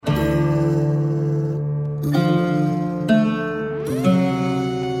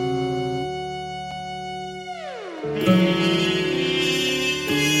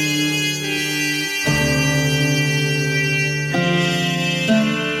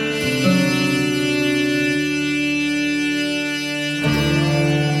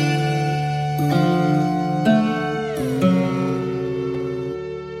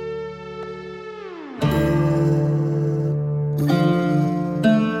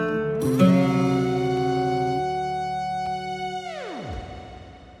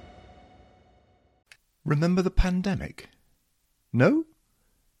Remember the pandemic? No?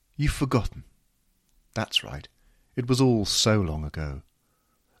 You've forgotten. That's right. It was all so long ago.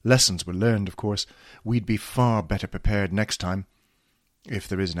 Lessons were learned, of course. We'd be far better prepared next time. If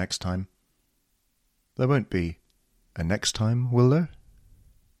there is next time. There won't be a next time, will there?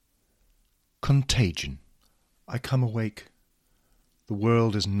 Contagion. I come awake. The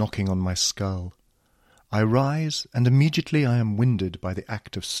world is knocking on my skull. I rise, and immediately I am winded by the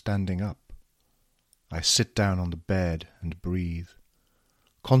act of standing up. I sit down on the bed and breathe.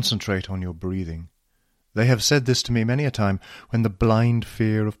 Concentrate on your breathing. They have said this to me many a time when the blind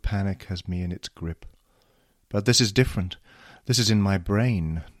fear of panic has me in its grip. But this is different. This is in my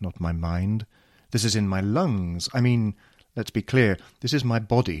brain, not my mind. This is in my lungs. I mean, let's be clear, this is my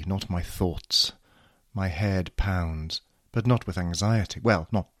body, not my thoughts. My head pounds, but not with anxiety. Well,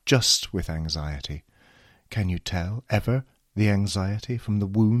 not just with anxiety. Can you tell, ever, the anxiety from the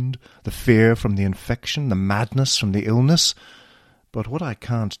wound, the fear from the infection, the madness from the illness? But what I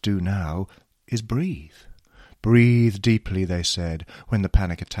can't do now is breathe. Breathe deeply, they said, when the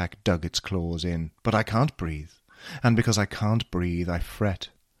panic attack dug its claws in. But I can't breathe. And because I can't breathe, I fret.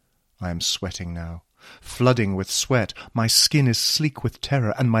 I am sweating now, flooding with sweat. My skin is sleek with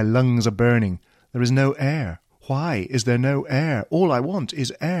terror, and my lungs are burning. There is no air. Why is there no air? All I want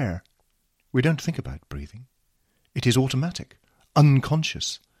is air. We don't think about breathing. It is automatic,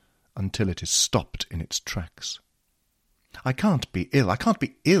 unconscious, until it is stopped in its tracks. I can't be ill. I can't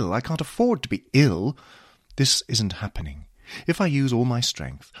be ill. I can't afford to be ill. This isn't happening. If I use all my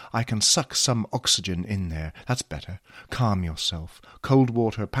strength, I can suck some oxygen in there. That's better. Calm yourself. Cold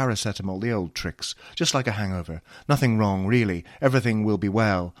water, paracetamol, the old tricks. Just like a hangover. Nothing wrong, really. Everything will be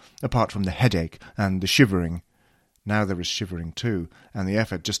well, apart from the headache and the shivering. Now there is shivering too, and the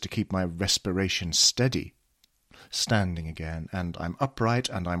effort just to keep my respiration steady. Standing again, and I'm upright,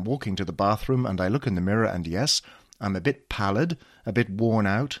 and I'm walking to the bathroom, and I look in the mirror, and yes, I'm a bit pallid, a bit worn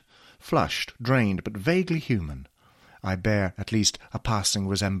out, flushed, drained, but vaguely human. I bear at least a passing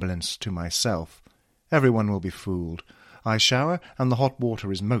resemblance to myself. Everyone will be fooled. I shower, and the hot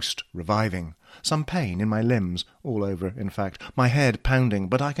water is most reviving. Some pain in my limbs, all over, in fact, my head pounding,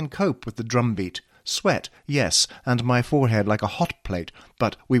 but I can cope with the drumbeat. Sweat, yes, and my forehead like a hot plate,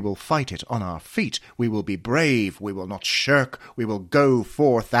 but we will fight it on our feet. We will be brave. We will not shirk. We will go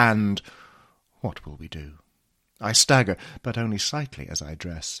forth and... What will we do? I stagger, but only slightly as I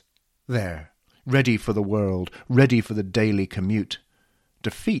dress. There, ready for the world, ready for the daily commute.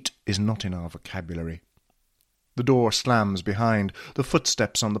 Defeat is not in our vocabulary. The door slams behind, the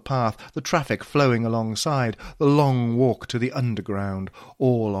footsteps on the path, the traffic flowing alongside, the long walk to the underground,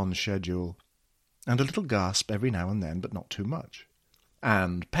 all on schedule. And a little gasp every now and then, but not too much.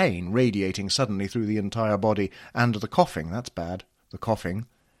 And pain radiating suddenly through the entire body, and the coughing, that's bad, the coughing.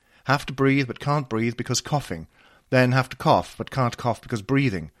 Have to breathe, but can't breathe because coughing. Then have to cough, but can't cough because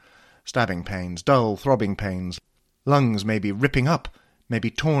breathing. Stabbing pains, dull, throbbing pains. Lungs may be ripping up, may be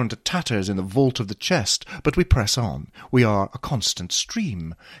torn to tatters in the vault of the chest, but we press on. We are a constant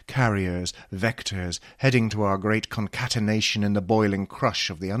stream, carriers, vectors, heading to our great concatenation in the boiling crush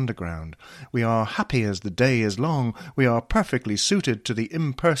of the underground. We are happy as the day is long. We are perfectly suited to the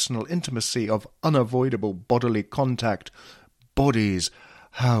impersonal intimacy of unavoidable bodily contact. Bodies,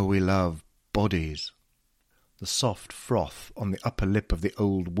 how we love bodies. The soft froth on the upper lip of the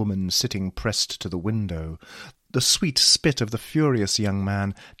old woman sitting pressed to the window, the sweet spit of the furious young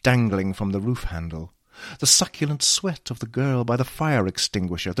man dangling from the roof-handle, the succulent sweat of the girl by the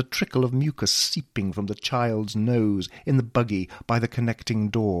fire-extinguisher, the trickle of mucus seeping from the child's nose in the buggy by the connecting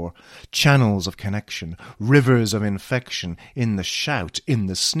door, channels of connection, rivers of infection, in the shout, in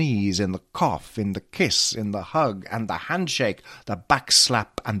the sneeze, in the cough, in the kiss, in the hug, and the handshake, the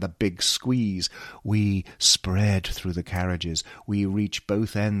backslap, and the big squeeze. We spread through the carriages. We reach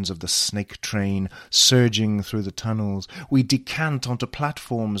both ends of the snake train, surging through the tunnels. We decant onto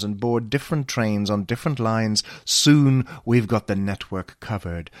platforms and board different trains on different lines. Soon we've got the network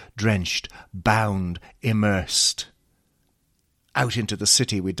covered, drenched, bound, immersed. Out into the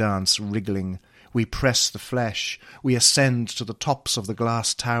city we dance, wriggling. We press the flesh. We ascend to the tops of the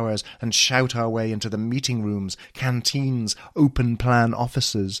glass towers and shout our way into the meeting rooms, canteens, open-plan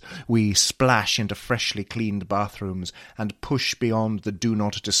offices. We splash into freshly cleaned bathrooms and push beyond the do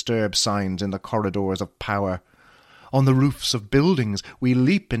not disturb signs in the corridors of power. On the roofs of buildings we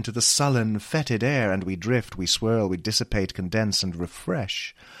leap into the sullen, fetid air, and we drift, we swirl, we dissipate, condense, and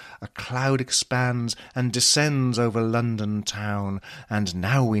refresh. a cloud expands and descends over London town, and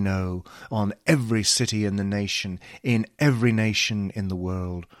now we know, on every city in the nation, in every nation in the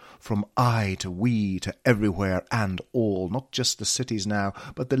world, from I to we to everywhere and all, not just the cities now,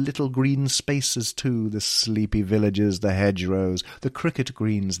 but the little green spaces too, the sleepy villages, the hedgerows, the cricket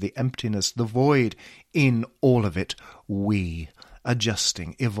greens, the emptiness, the void, in all of it, we,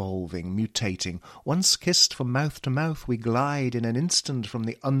 adjusting, evolving, mutating. Once kissed from mouth to mouth, we glide in an instant from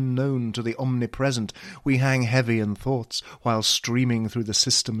the unknown to the omnipresent. We hang heavy in thoughts while streaming through the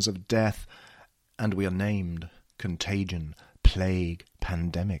systems of death, and we are named contagion, plague,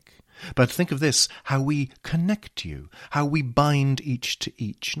 pandemic. But think of this, how we connect you, how we bind each to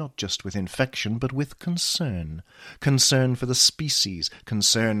each, not just with infection, but with concern. Concern for the species,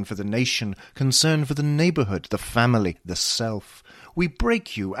 concern for the nation, concern for the neighbourhood, the family, the self. We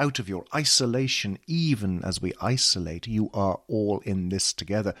break you out of your isolation. Even as we isolate, you are all in this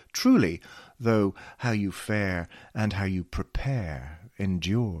together. Truly, though, how you fare and how you prepare,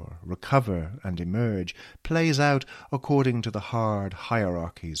 endure, recover, and emerge plays out according to the hard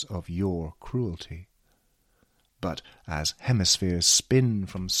hierarchies of your cruelty. But as hemispheres spin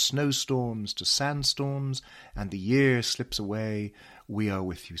from snowstorms to sandstorms, and the year slips away, we are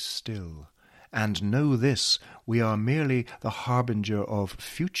with you still. And know this, we are merely the harbinger of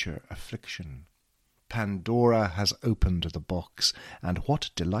future affliction. Pandora has opened the box, and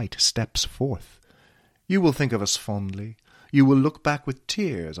what delight steps forth! You will think of us fondly. You will look back with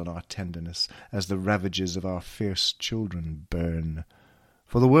tears on our tenderness as the ravages of our fierce children burn.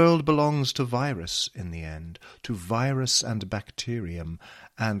 For the world belongs to virus in the end, to virus and bacterium,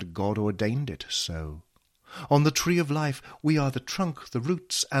 and God ordained it so. On the tree of life we are the trunk, the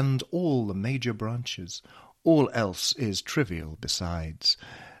roots, and all the major branches. All else is trivial besides.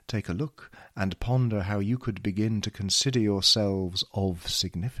 Take a look and ponder how you could begin to consider yourselves of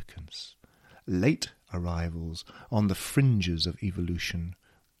significance. Late arrivals on the fringes of evolution.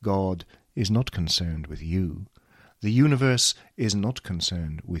 God is not concerned with you. The universe is not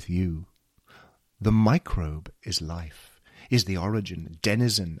concerned with you. The microbe is life, is the origin,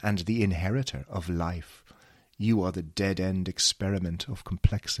 denizen, and the inheritor of life. You are the dead-end experiment of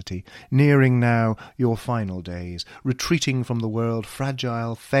complexity, nearing now your final days, retreating from the world,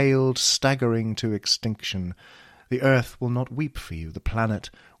 fragile, failed, staggering to extinction. The earth will not weep for you, the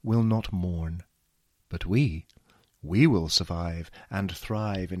planet will not mourn. But we will survive and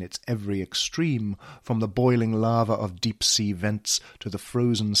thrive in its every extreme, from the boiling lava of deep-sea vents to the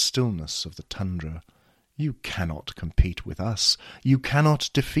frozen stillness of the tundra. You cannot compete with us. You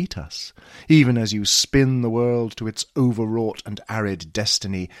cannot defeat us. Even as you spin the world to its overwrought and arid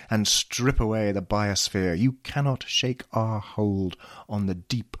destiny and strip away the biosphere, you cannot shake our hold on the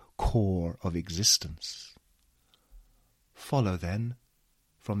deep core of existence. Follow, then,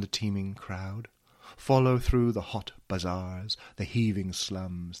 from the teeming crowd. Follow through the hot bazaars, the heaving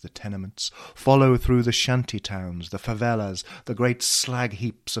slums, the tenements. Follow through the shanty towns, the favelas, the great slag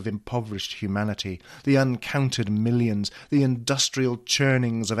heaps of impoverished humanity, the uncounted millions, the industrial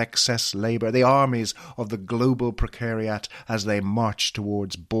churnings of excess labour, the armies of the global precariat as they march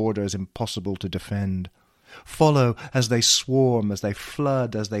towards borders impossible to defend. Follow as they swarm, as they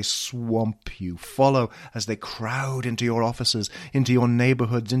flood, as they swamp you. Follow as they crowd into your offices, into your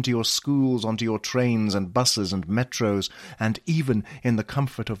neighbourhoods, into your schools, onto your trains and buses and metros, and even in the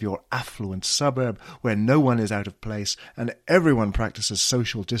comfort of your affluent suburb, where no one is out of place, and everyone practices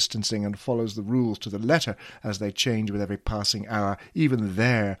social distancing and follows the rules to the letter as they change with every passing hour. Even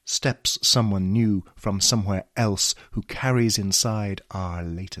there steps someone new from somewhere else who carries inside our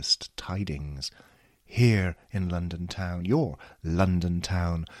latest tidings. Here in London town, your London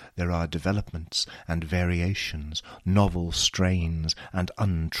town, there are developments and variations, novel strains and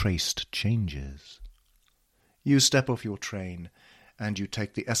untraced changes. You step off your train, and you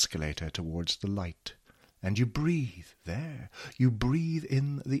take the escalator towards the light. And you breathe there. You breathe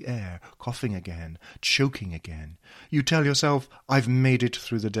in the air, coughing again, choking again. You tell yourself, I've made it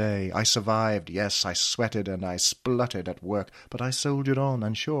through the day. I survived. Yes, I sweated and I spluttered at work, but I soldiered on,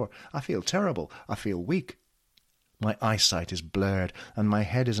 and sure, I feel terrible. I feel weak. My eyesight is blurred, and my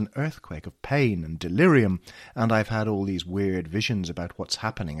head is an earthquake of pain and delirium, and I've had all these weird visions about what's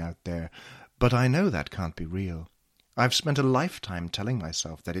happening out there. But I know that can't be real. I've spent a lifetime telling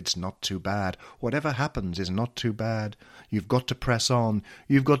myself that it's not too bad. Whatever happens is not too bad. You've got to press on.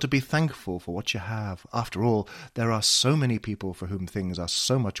 You've got to be thankful for what you have. After all, there are so many people for whom things are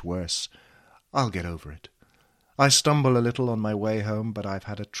so much worse. I'll get over it. I stumble a little on my way home, but I've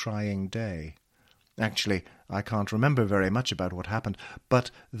had a trying day. Actually, I can't remember very much about what happened, but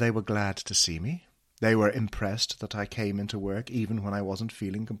they were glad to see me. They were impressed that I came into work even when I wasn't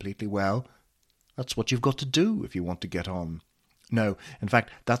feeling completely well. That's what you've got to do if you want to get on. No, in fact,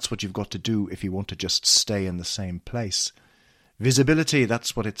 that's what you've got to do if you want to just stay in the same place. Visibility,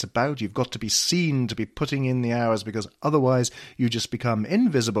 that's what it's about. You've got to be seen to be putting in the hours, because otherwise you just become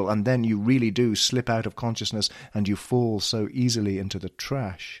invisible, and then you really do slip out of consciousness and you fall so easily into the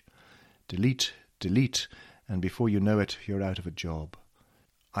trash. Delete, delete, and before you know it, you're out of a job.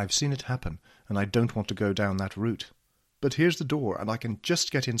 I've seen it happen, and I don't want to go down that route. But here's the door, and I can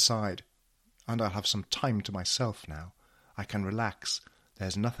just get inside. And I'll have some time to myself now. I can relax.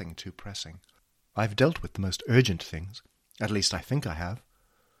 There's nothing too pressing. I've dealt with the most urgent things. At least I think I have.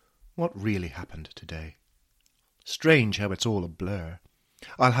 What really happened today? Strange how it's all a blur.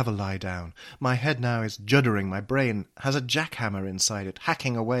 I'll have a lie down. My head now is juddering. My brain has a jackhammer inside it,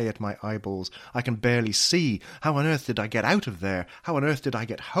 hacking away at my eyeballs. I can barely see. How on earth did I get out of there? How on earth did I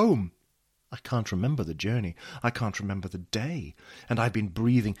get home? I can't remember the journey. I can't remember the day. And I've been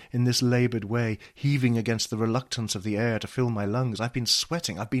breathing in this laboured way, heaving against the reluctance of the air to fill my lungs. I've been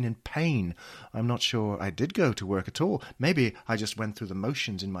sweating. I've been in pain. I'm not sure I did go to work at all. Maybe I just went through the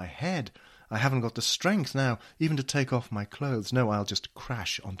motions in my head. I haven't got the strength now even to take off my clothes. No, I'll just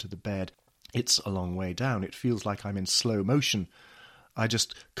crash onto the bed. It's a long way down. It feels like I'm in slow motion. I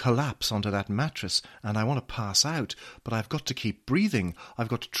just collapse onto that mattress, and I want to pass out, but I've got to keep breathing. I've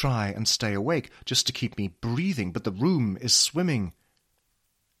got to try and stay awake, just to keep me breathing, but the room is swimming.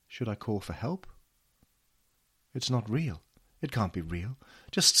 Should I call for help? It's not real. It can't be real.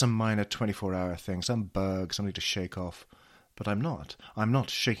 Just some minor 24-hour thing, some bug, something to shake off. But I'm not. I'm not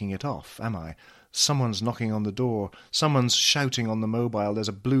shaking it off, am I? Someone's knocking on the door. Someone's shouting on the mobile. There's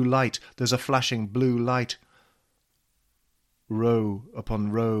a blue light. There's a flashing blue light. Row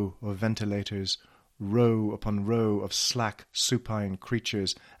upon row of ventilators, row upon row of slack, supine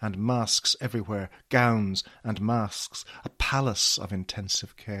creatures, and masks everywhere, gowns and masks, a palace of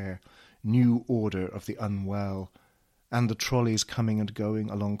intensive care, new order of the unwell, and the trolleys coming and going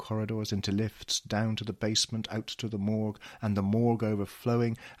along corridors, into lifts, down to the basement, out to the morgue, and the morgue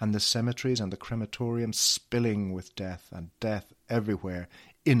overflowing, and the cemeteries and the crematoriums spilling with death, and death everywhere,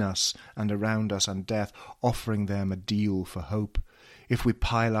 in us and around us, and death offering them a deal for hope. If we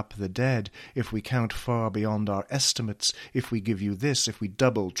pile up the dead, if we count far beyond our estimates, if we give you this, if we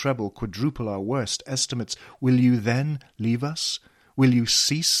double, treble, quadruple our worst estimates, will you then leave us? Will you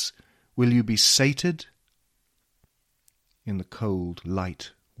cease? Will you be sated? In the cold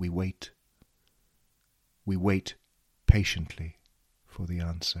light we wait. We wait patiently for the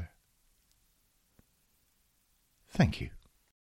answer. Thank you.